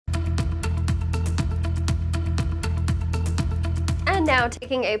Now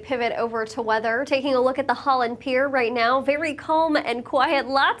taking a pivot over to weather, taking a look at the Holland Pier right now, very calm and quiet.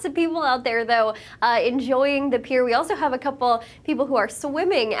 Lots of people out there though enjoying the pier. We also have a couple people who are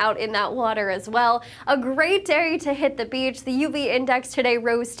swimming out in that water as well. A great day to hit the beach. The UV index today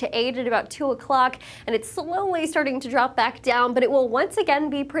rose to 8 at about 2 o'clock and it's slowly starting to drop back down, but it will once again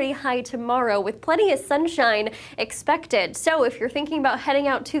be pretty high tomorrow with plenty of sunshine expected. So if you're thinking about heading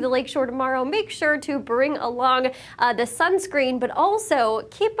out to the lakeshore tomorrow, make sure to bring along the sunscreen, but also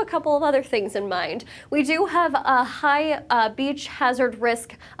keep a couple of other things in mind. We do have a high beach hazard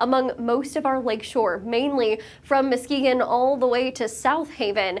risk among most of our lakeshore, mainly from Muskegon all the way to South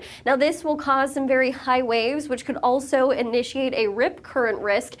Haven. Now this will cause some very high waves, which could also initiate a rip current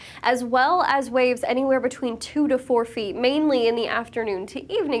risk, as well as waves anywhere between 2 to 4 feet, mainly in the afternoon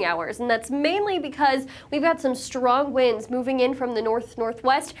to evening hours. And that's mainly because we've got some strong winds moving in from the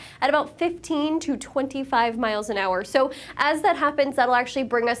north-northwest at about 15 to 25 miles an hour. So as that happens, that'll actually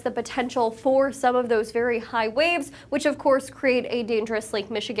bring us the potential for some of those very high waves, which of course create a dangerous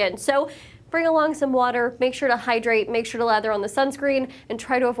Lake Michigan. So bring along some water, make sure to hydrate, make sure to lather on the sunscreen, and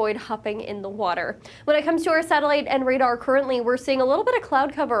try to avoid hopping in the water. When it comes to our satellite and radar currently, we're seeing a little bit of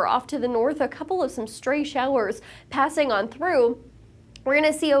cloud cover off to the north, a couple of some stray showers passing on through. We're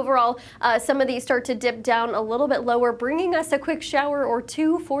going to see overall some of these start to dip down a little bit lower, bringing us a quick shower or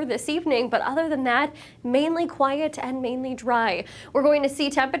two for this evening. But other than that, mainly quiet and mainly dry. We're going to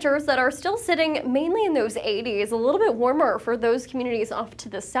see temperatures that are still sitting mainly in those 80s, a little bit warmer for those communities off to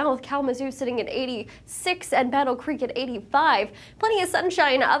the south. Kalamazoo sitting at 86 and Battle Creek at 85. Plenty of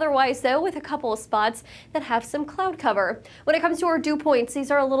sunshine otherwise, though, with a couple of spots that have some cloud cover. When it comes to our dew points, these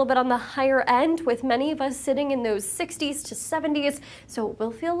are a little bit on the higher end, with many of us sitting in those 60s to 70s. So it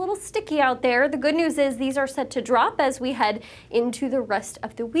will feel a little sticky out there. The good news is these are set to drop as we head into the rest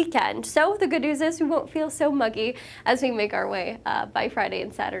of the weekend. So the good news is we won't feel so muggy as we make our way by Friday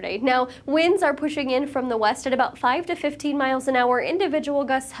and Saturday. Now, winds are pushing in from the west at about 5 to 15 miles an hour. Individual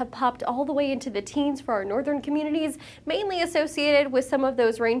gusts have popped all the way into the teens for our northern communities, mainly associated with some of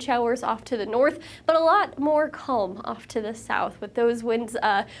those rain showers off to the north, but a lot more calm off to the south, with those winds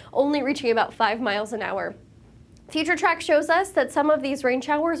only reaching about 5 miles an hour. Future track shows us that some of these rain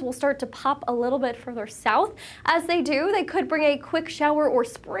showers will start to pop a little bit further south. As they do, they could bring a quick shower or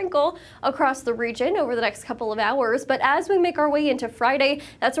sprinkle across the region over the next couple of hours. But as we make our way into Friday,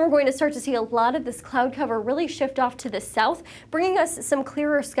 that's when we're going to start to see a lot of this cloud cover really shift off to the south, bringing us some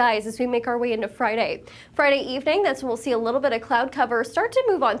clearer skies as we make our way into Friday. Friday evening, that's when we'll see a little bit of cloud cover start to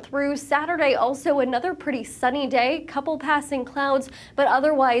move on through. Saturday, also another pretty sunny day, couple passing clouds, but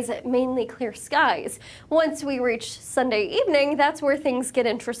otherwise mainly clear skies. Once we reach Sunday evening, that's where things get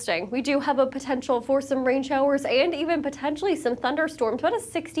interesting. We do have a potential for some rain showers and even potentially some thunderstorms, about a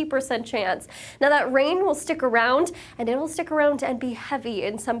 60% chance. Now that rain will stick around, and it'll stick around and be heavy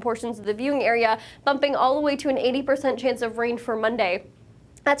in some portions of the viewing area, bumping all the way to an 80% chance of rain for Monday.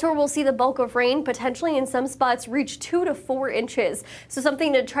 That's where we'll see the bulk of rain, potentially in some spots reach 2 to 4 inches. So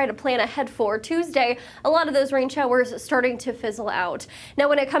something to try to plan ahead for. Tuesday, a lot of those rain showers starting to fizzle out. Now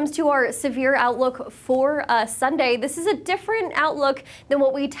when it comes to our severe outlook for Sunday, this is a different outlook than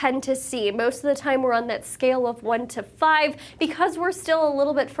what we tend to see. Most of the time we're on that scale of 1 to 5. Because we're still a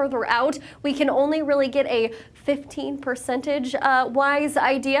little bit further out, we can only really get a 15% wise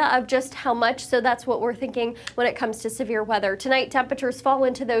idea of just how much. So that's what we're thinking when it comes to severe weather. Tonight, temperatures fall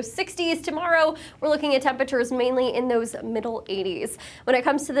into those 60s. Tomorrow, we're looking at temperatures mainly in those middle 80s. When it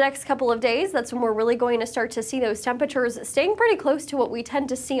comes to the next couple of days, that's when we're really going to start to see those temperatures staying pretty close to what we tend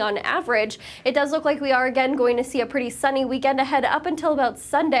to see on average. It does look like we are again going to see a pretty sunny weekend ahead up until about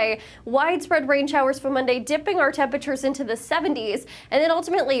Sunday. Widespread rain showers for Monday, dipping our temperatures into the 70s, and then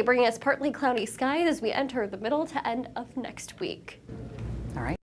ultimately bringing us partly cloudy skies as we enter the middle to end of next week. All right.